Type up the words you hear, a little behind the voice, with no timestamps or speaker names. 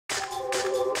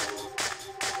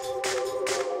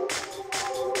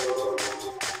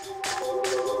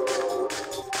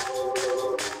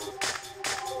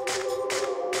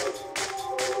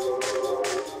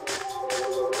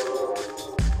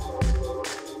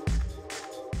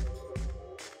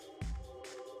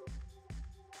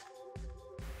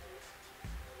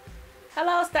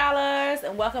Hello stylers,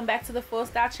 and welcome back to the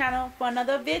FullStyle channel for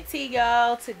another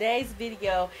video. Today's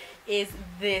video is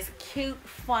this cute,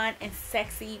 fun, and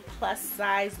sexy plus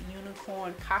size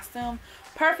unicorn costume.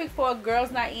 Perfect for a girls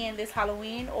night in this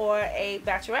Halloween or a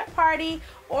bachelorette party,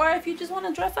 or if you just want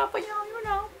to dress up for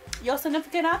your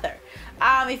significant other.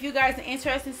 If you guys are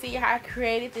interested in seeing how I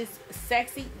created this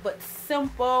sexy but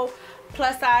simple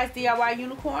plus size DIY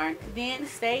unicorn, then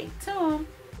stay tuned.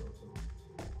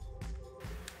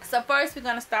 So first we're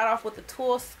going to start off with the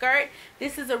tulle skirt.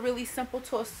 This is a really simple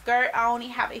tulle skirt. I only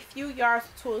have a few yards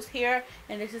of tulles here,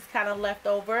 and this is kind of left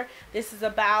over. This is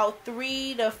about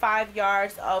 3 to 5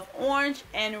 yards of orange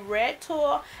and red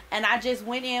tulle, and I just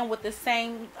went in with the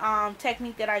same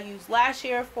technique that I used last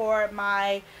year for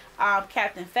my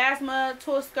Captain Phasma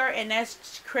tulle skirt, and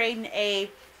that's creating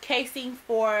a casing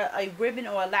for a ribbon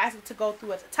or elastic to go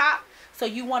through at the top. So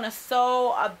you want to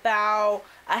sew about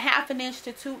a 1/2 inch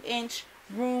to 2 inch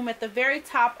room at the very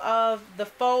top of the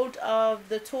fold of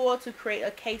the tulle to create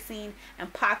a casing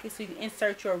and pocket so you can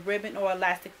insert your ribbon or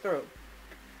elastic through.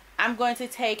 I'm going to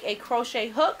take a crochet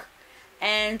hook,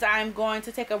 and I'm going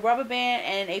to take a rubber band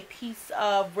and a piece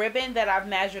of ribbon that I've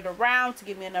measured around to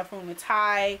give me enough room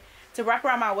to wrap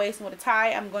around my waist. And with a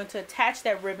tie, I'm going to attach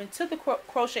that ribbon to the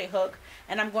crochet hook,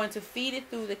 and I'm going to feed it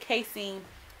through the casing,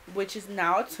 which is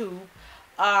now a tube,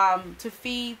 to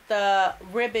feed the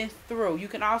ribbon through. You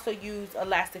can also use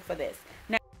elastic for this.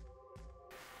 Now,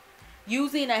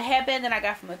 using a headband that I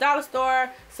got from the dollar store,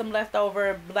 some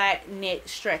leftover black knit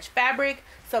stretch fabric,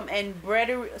 some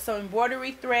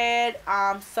embroidery thread,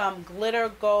 some glitter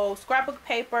gold scrapbook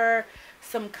paper,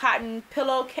 some cotton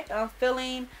pillow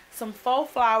filling, some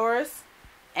faux flowers,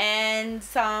 and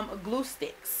some glue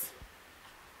sticks.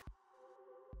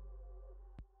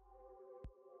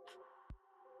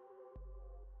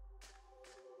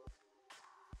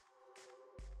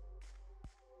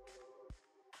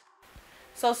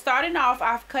 So starting off,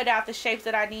 I've cut out the shapes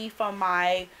that I need for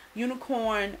my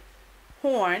unicorn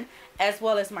horn as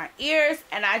well as my ears,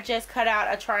 and I just cut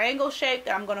out a triangle shape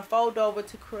that I'm going to fold over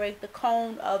to create the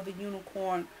cone of the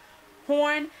unicorn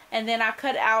horn. And then I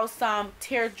cut out some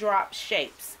teardrop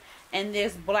shapes in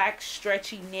this black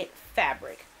stretchy knit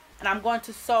fabric, and I'm going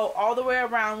to sew all the way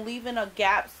around, leaving a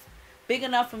gap big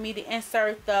enough for me to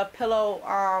insert the pillow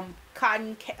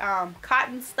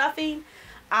cotton stuffing.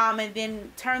 And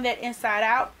then turn that inside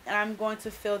out, and I'm going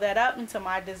to fill that up into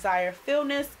my desired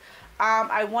fillness.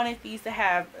 I wanted these to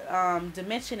have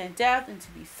dimension and depth and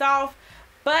to be soft,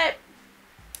 but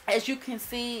as you can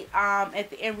see at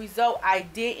the end result, I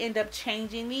did end up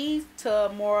changing these to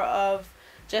more of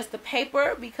just the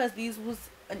paper because these was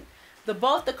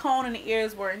both the cone and the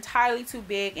ears were entirely too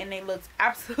big, and they looked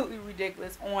absolutely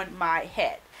ridiculous on my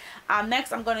head.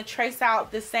 Next, I'm going to trace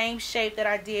out the same shape that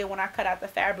I did when I cut out the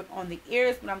fabric on the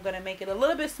ears, but I'm going to make it a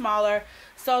little bit smaller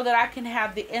so that I can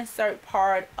have the insert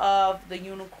part of the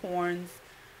unicorn's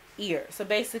ear. So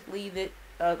basically,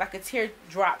 like a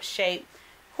teardrop shape,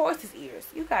 horse's ears.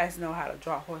 You guys know how to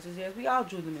draw horse's ears. We all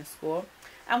drew them in school.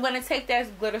 I'm going to take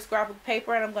that glitter scrapbook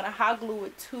paper, and I'm going to hot glue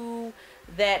it to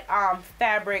that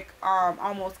fabric,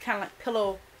 almost kind of like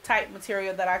pillow type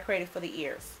material that I created for the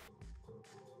ears.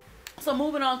 So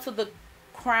moving on to the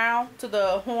crown, to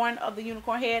the horn of the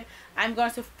unicorn head, I'm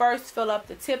going to first fill up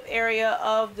the tip area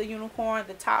of the unicorn,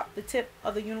 the tip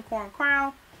of the unicorn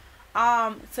crown,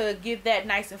 to give that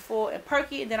nice and full and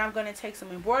perky. And then I'm going to take some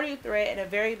embroidery thread and a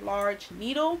very large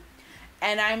needle,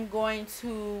 and I'm going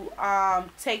to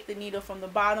take the needle from the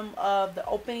bottom of the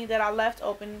opening that I left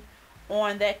open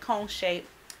on that cone shape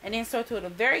and insert to the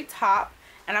very top,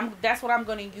 and that's what I'm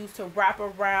going to use to wrap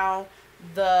around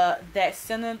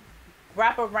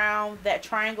wrap around that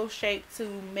triangle shape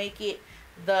to make it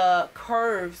the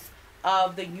curves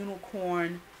of the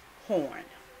unicorn horn.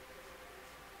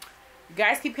 You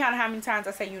guys keep counting how many times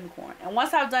I say unicorn. And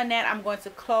once I've done that, I'm going to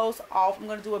close off. I'm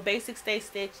going to do a basic stay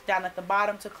stitch down at the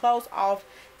bottom to close off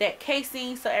that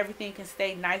casing so everything can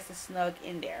stay nice and snug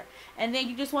in there. And then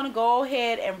you just want to go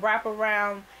ahead and wrap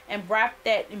around and wrap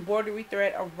that embroidery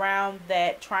thread around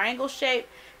that triangle shape,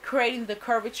 creating the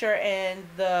curvature and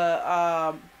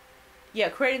the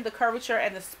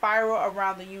spiral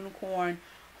around the unicorn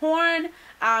horn.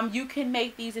 You can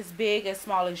make these as big as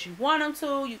small as you want them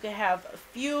to. You can have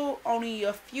only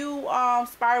a few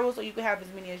spirals, or you can have as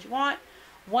many as you want.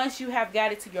 Once you have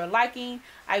got it to your liking,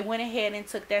 I went ahead and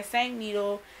took that same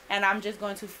needle, and I'm just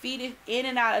going to feed it in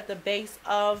and out at the base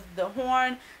of the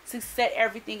horn to set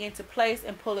everything into place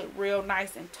and pull it real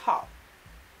nice and taut.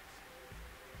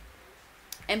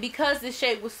 And because this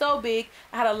shape was so big,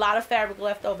 I had a lot of fabric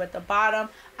left over at the bottom.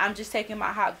 I'm just taking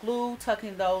my hot glue,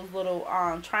 tucking those little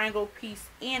triangle pieces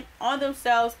in on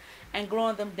themselves, and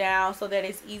gluing them down so that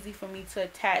it's easy for me to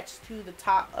attach to the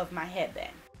top of my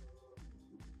headband.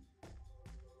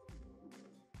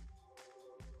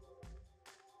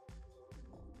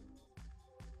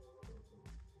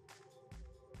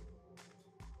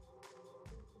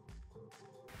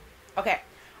 Okay,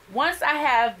 once I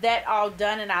have that all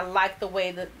done and I like the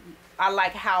way that I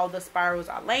like how the spirals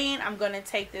are laying, I'm going to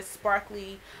take this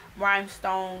sparkly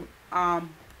rhinestone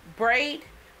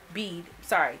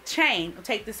chain. I'll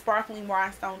take this sparkling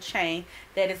rhinestone chain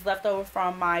that is left over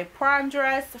from my prom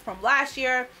dress from last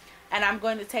year, and I'm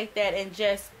going to take that and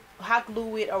just hot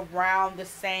glue it around the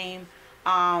same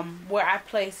where I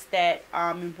placed that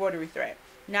embroidery thread.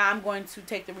 Now I'm going to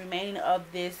take the remaining of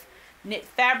this knit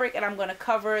fabric and I'm going to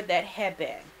cover that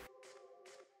headband.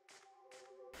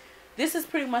 This is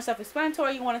pretty much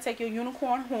self-explanatory. You want to take your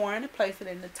unicorn horn, place it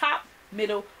in the top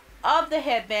middle of the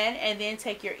headband, and then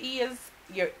take your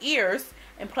ears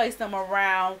and place them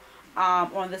around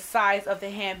on the sides of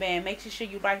the headband. Make sure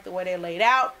you like the way they're laid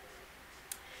out.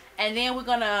 And then we're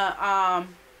gonna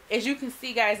as you can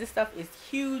see, guys, this stuff is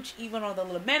huge even on the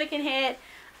little mannequin head.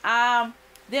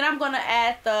 Then I'm gonna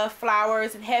add the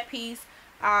flowers and headpiece.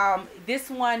 This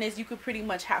one is, you could pretty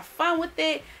much have fun with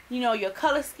it. You know, your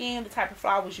color scheme, the type of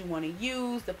flowers you want to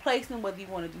use, the placement, whether you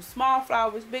want to do small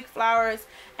flowers, big flowers.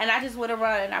 And I just went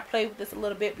around and I played with this a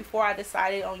little bit before I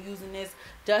decided on using this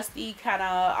dusty kind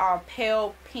of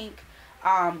pale pink,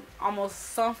 almost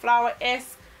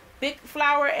sunflower-esque big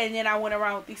flower. And then I went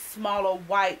around with these smaller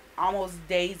white, almost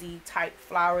daisy type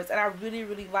flowers. And I really,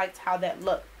 really liked how that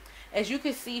looked. As you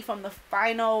can see from the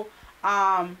final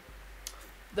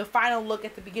look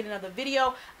at the beginning of the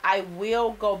video, I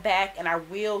will go back and I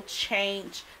will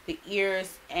change the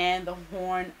ears and the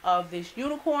horn of this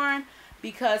unicorn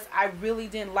because I really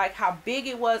didn't like how big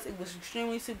it was. It was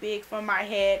extremely too big for my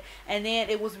head, and then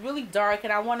it was really dark,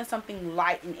 and I wanted something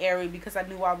light and airy because I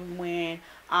knew I was wearing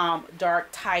dark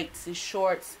tights and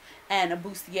shorts and a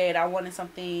bustier. I wanted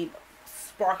something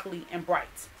sparkly and bright.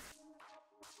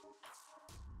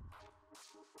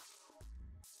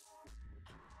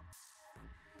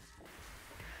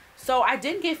 So I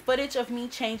didn't get footage of me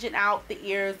changing out the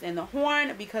ears and the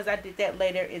horn because I did that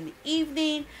later in the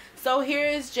evening. So here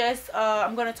is just,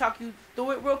 I'm going to talk you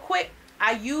through it real quick.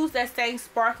 I used that same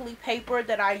sparkly paper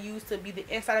that I used to be the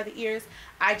inside of the ears.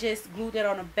 I just glued that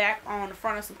on the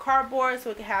front of some cardboard so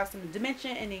it could have some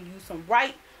dimension, and then use some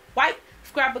white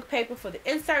scrapbook paper for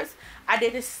the inserts. I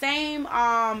did the same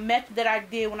method that I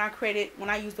did when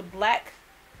I used the black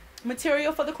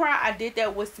material for the crown. I did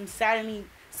that with some satin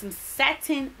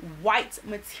white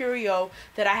material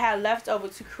that I had left over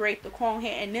to create the crown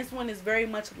head, and this one is very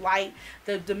much light.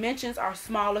 The dimensions are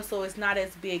smaller, so it's not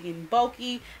as big and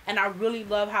bulky, and I really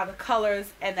love how the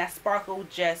colors and that sparkle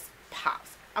just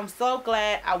pops. I'm so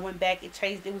glad I went back and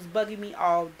changed it. It was bugging me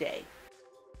all day.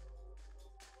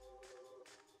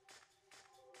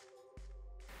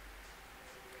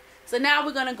 So now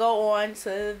we're gonna go on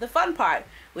to the fun part,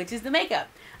 which is the makeup.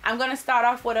 I'm going to start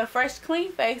off with a fresh,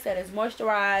 clean face that is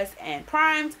moisturized and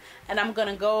primed. And I'm going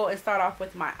to go and start off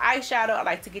with my eyeshadow. I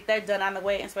like to get that done out of the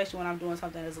way, especially when I'm doing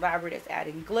something as elaborate as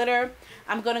adding glitter.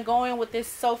 I'm going to go in with this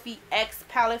Sophie X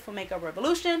palette for Makeup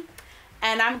Revolution.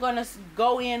 And I'm going to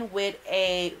go in with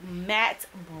a matte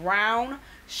brown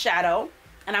shadow.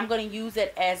 And I'm going to use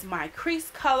it as my crease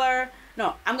color.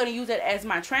 No, I'm going to use it as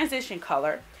my transition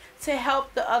color to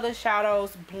help the other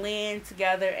shadows blend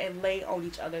together and lay on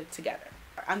each other together.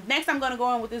 Next, I'm going to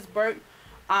go in with this burnt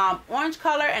orange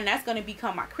color, and that's going to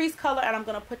become my crease color, and I'm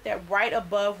going to put that right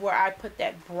above where I put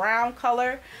that brown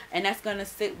color, and that's going to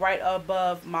sit right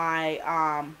above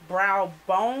my brow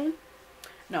bone.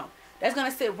 No, that's going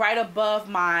to sit right above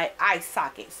my eye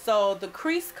socket. So the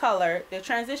crease color, the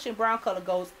transition brown color,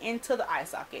 goes into the eye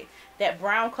socket. That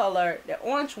brown color, the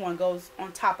orange one, goes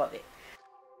on top of it.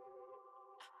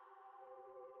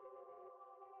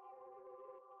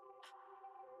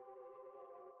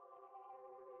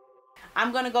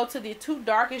 I'm going to go to the two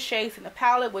darkest shades in the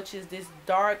palette, which is this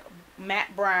dark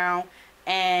matte brown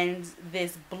and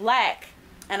this black.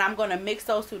 And I'm going to mix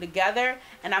those two together.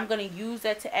 And I'm going to use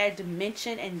that to add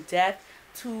dimension and depth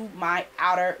to my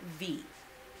outer V.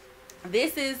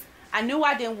 This is, I knew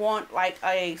I didn't want like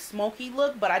a smoky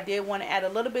look, but I did want to add a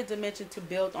little bit of dimension to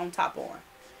build on top on.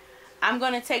 I'm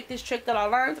going to take this trick that I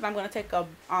learned, and I'm going to take a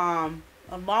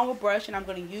longer brush, and I'm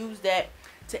going to use that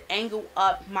to angle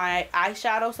up my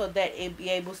eyeshadow so that it be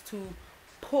able to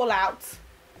pull out,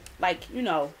 like, you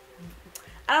know,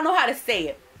 I don't know how to say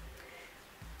it,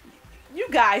 you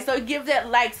guys, so it gives that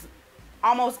like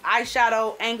almost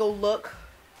eyeshadow angle look,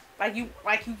 like you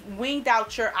winged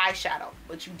out your eyeshadow,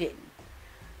 but you didn't.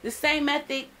 The same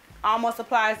method almost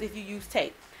applies if you use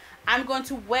tape. I'm going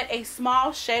to wet a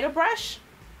small shader brush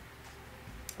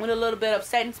with a little bit of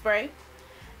setting spray,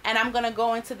 and I'm going to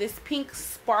go into this pink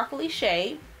sparkly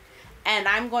shade, and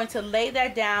I'm going to lay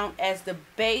that down as the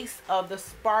base of the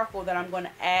sparkle that I'm going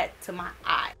to add to my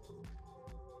eye.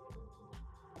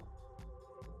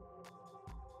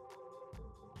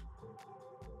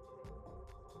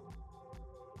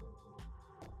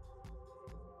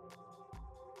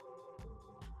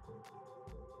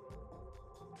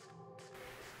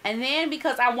 And then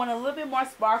because I want a little bit more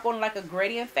sparkle and like a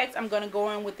gradient effect, I'm going to go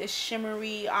in with this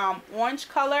shimmery orange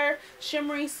color,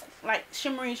 shimmery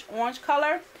orange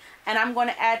color. And I'm going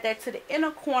to add that to the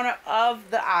inner corner of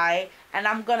the eye. And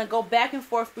I'm going to go back and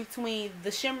forth between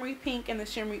the shimmery pink and the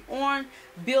shimmery orange,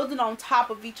 building on top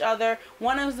of each other.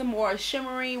 One is more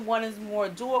shimmery, one is more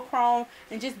duochrome,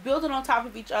 and just building on top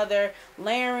of each other,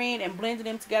 layering and blending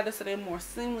them together so they're more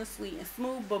seamlessly and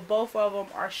smooth, but both of them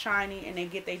are shiny and they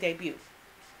get their debut.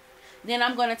 Then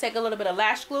I'm going to take a little bit of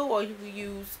lash glue, or you can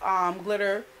use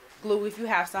glitter glue if you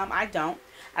have some. I don't.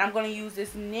 And I'm going to use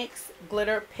this NYX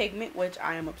glitter pigment, which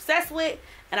I am obsessed with.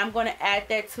 And I'm going to add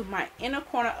that to my inner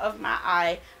corner of my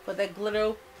eye for the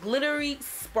glittery,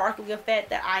 sparkly effect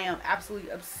that I am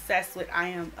absolutely obsessed with. I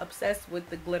am obsessed with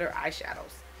the glitter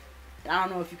eyeshadows. I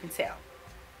don't know if you can tell.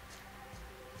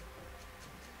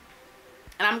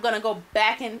 And I'm gonna go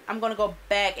back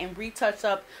and retouch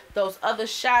up those other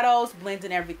shadows,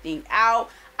 blending everything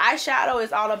out. Eyeshadow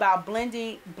is all about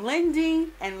blending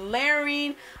and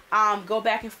layering. Go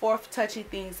back and forth, touching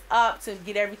things up to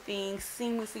get everything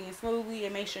seamlessly and smoothly,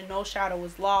 and make sure no shadow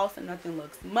is lost and nothing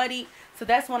looks muddy. So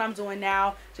that's what I'm doing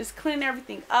now, just cleaning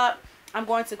everything up. I'm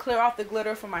going to clear off the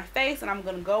glitter from my face, and I'm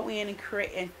going to go in and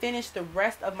create and finish the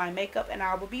rest of my makeup, and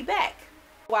I will be back.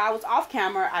 While I was off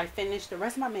camera, I finished the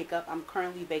rest of my makeup. I'm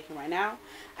currently baking right now.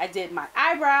 I did my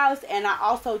eyebrows, and I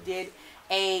also did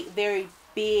a very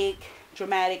big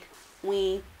dramatic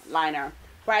wing liner.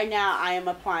 Right now I am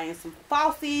applying some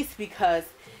falsies because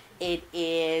it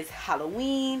is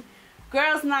Halloween,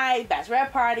 girls night,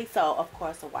 bachelorette party, so of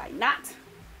course why not.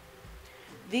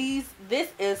 This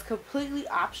is completely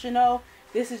optional.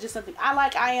 This is just something I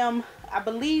like. I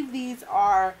believe these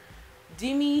are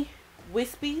demi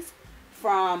wispies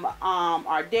from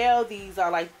Ardell. These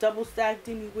are like double stacked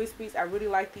demi wispies. I really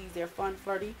like these. They're fun,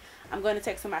 flirty. I'm going to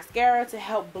take some mascara to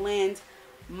help blend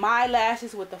my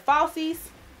lashes with the falsies,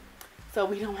 so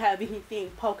we don't have anything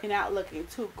poking out looking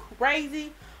too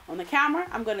crazy on the camera.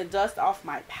 I'm going to dust off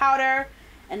my powder,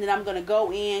 and then I'm going to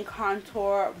go in,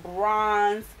 contour,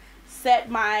 bronze, set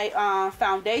my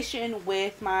foundation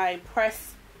with my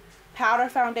pressed powder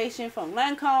foundation from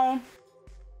Lancome.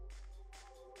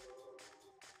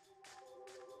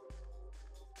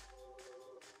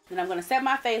 Then I'm going to set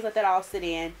my face, let that all sit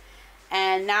in.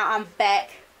 And now I'm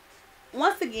back.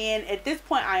 Once again, at this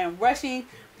point I am rushing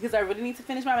because I really need to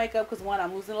finish my makeup because one,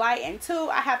 I'm losing light, and two,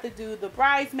 I have to do the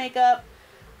bride's makeup.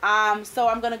 So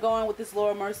I'm going to go in with this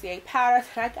Laura Mercier powder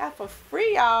that I got for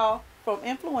free, y'all, from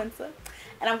Influencer.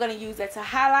 And I'm going to use that to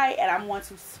highlight, and I'm going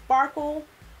to sparkle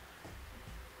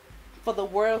for the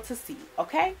world to see,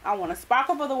 okay? I want to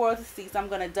sparkle for the world to see, so I'm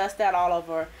going to dust that all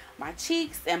over my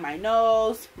cheeks and my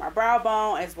nose, my brow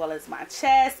bone, as well as my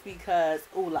chest, because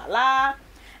ooh la la.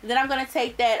 And then I'm going to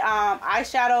take that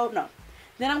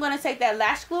then I'm going to take that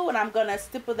lash glue, and I'm going to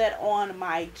stipple that on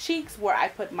my cheeks where I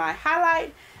put my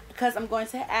highlight, because I'm going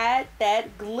to add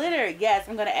that glitter. Yes,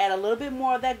 I'm going to add a little bit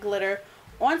more of that glitter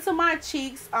onto my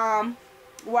cheeks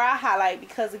where I highlight,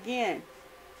 because again,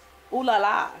 ooh la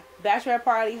la, bachelorette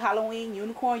party, Halloween,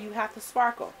 unicorn, you have to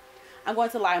sparkle. I'm going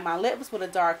to line my lips with a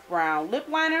dark brown lip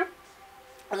liner,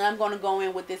 and then I'm going to go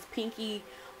in with this pinky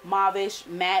mauvish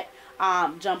matte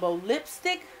jumbo lip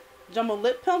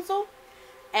pencil,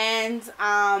 and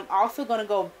also going to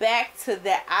go back to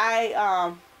the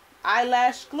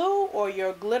eyelash glue or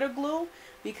your glitter glue,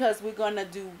 because we're going to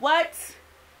do what?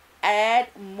 Add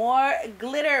more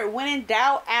glitter. When in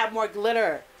doubt, add more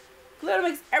glitter. Glitter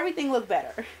makes everything look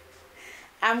better.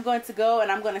 I'm going to go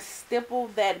and I'm going to stipple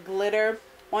that glitter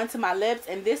onto my lips,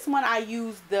 and this one I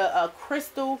use the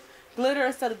crystal glitter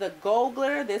instead of the gold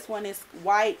glitter. This one is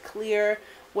white clear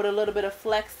with a little bit of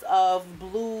flecks of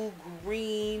blue,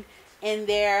 green in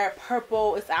there,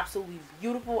 purple. It's absolutely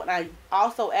beautiful, and I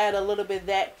also add a little bit of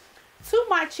that to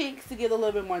my cheeks to give a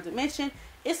little bit more dimension.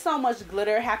 It's so much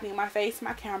glitter happening in my face,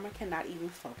 my camera cannot even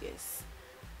focus.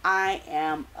 I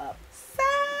am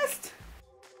obsessed.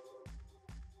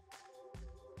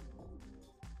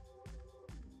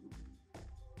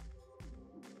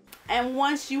 And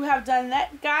once you have done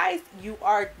that, guys, you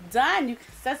are done. You can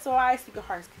accessorize to your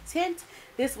heart's content.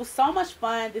 This was so much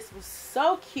fun. This was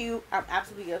so cute. I'm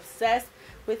absolutely obsessed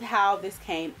with how this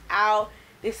came out.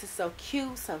 This is so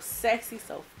cute, so sexy,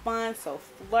 so fun, so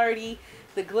flirty.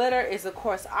 The glitter is of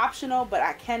course optional, but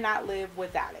I cannot live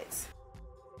without it.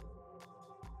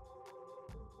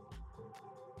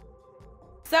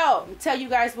 So, tell you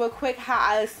guys real quick how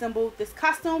I assembled this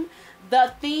costume.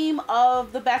 The theme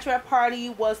of the bachelorette party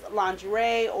was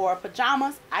lingerie or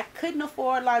pajamas. I couldn't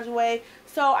afford lingerie,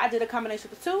 so I did a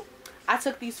combination of the two. I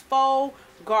took these faux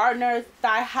Gardner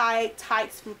thigh-high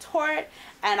tights from Torrid,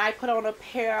 and I put on a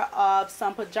pair of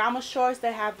some pajama shorts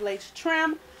that have lace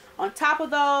trim. On top of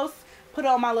those, put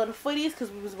on my little footies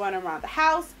because we was running around the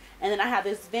house. And then I have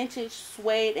this vintage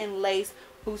suede and lace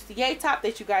bustier top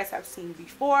that you guys have seen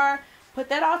before. Put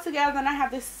that all together, and I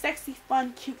have this sexy,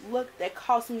 fun, cute look that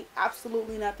cost me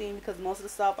absolutely nothing because most of the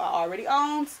stuff I already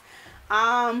owned.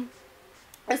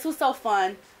 This was so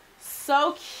fun,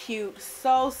 so cute,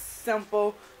 so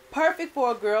simple, perfect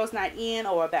for a girls' night in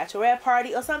or a bachelorette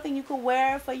party or something you could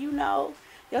wear for, you know,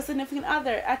 your significant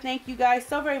other. I thank you guys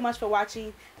so very much for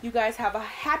watching. You guys have a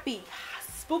happy,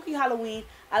 spooky Halloween.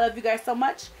 I love you guys so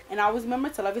much, and always remember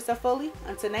to love yourself fully.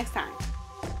 Until next time.